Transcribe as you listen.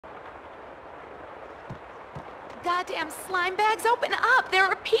Goddamn slimebags, open up! There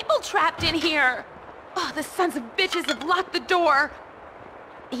are people trapped in here! Oh, the sons of bitches have locked the door!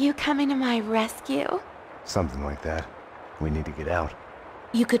 You coming to my rescue? Something like that. We need to get out.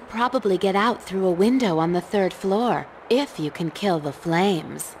 You could probably get out through a window on the 3rd floor, if you can kill the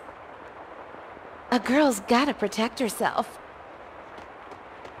flames. A girl's gotta protect herself.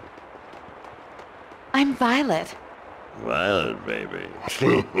 I'm Violet. Violet, baby.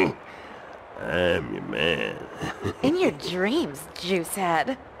 I'm your man. In your dreams,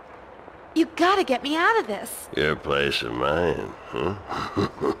 juicehead. You gotta get me out of this. Your place or mine, huh?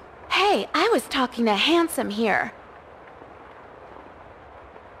 Hey, I was talking to Handsome here.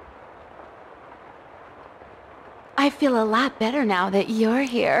 I feel a lot better now that you're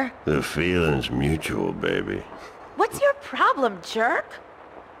here. The feeling's mutual, baby. What's your problem, jerk?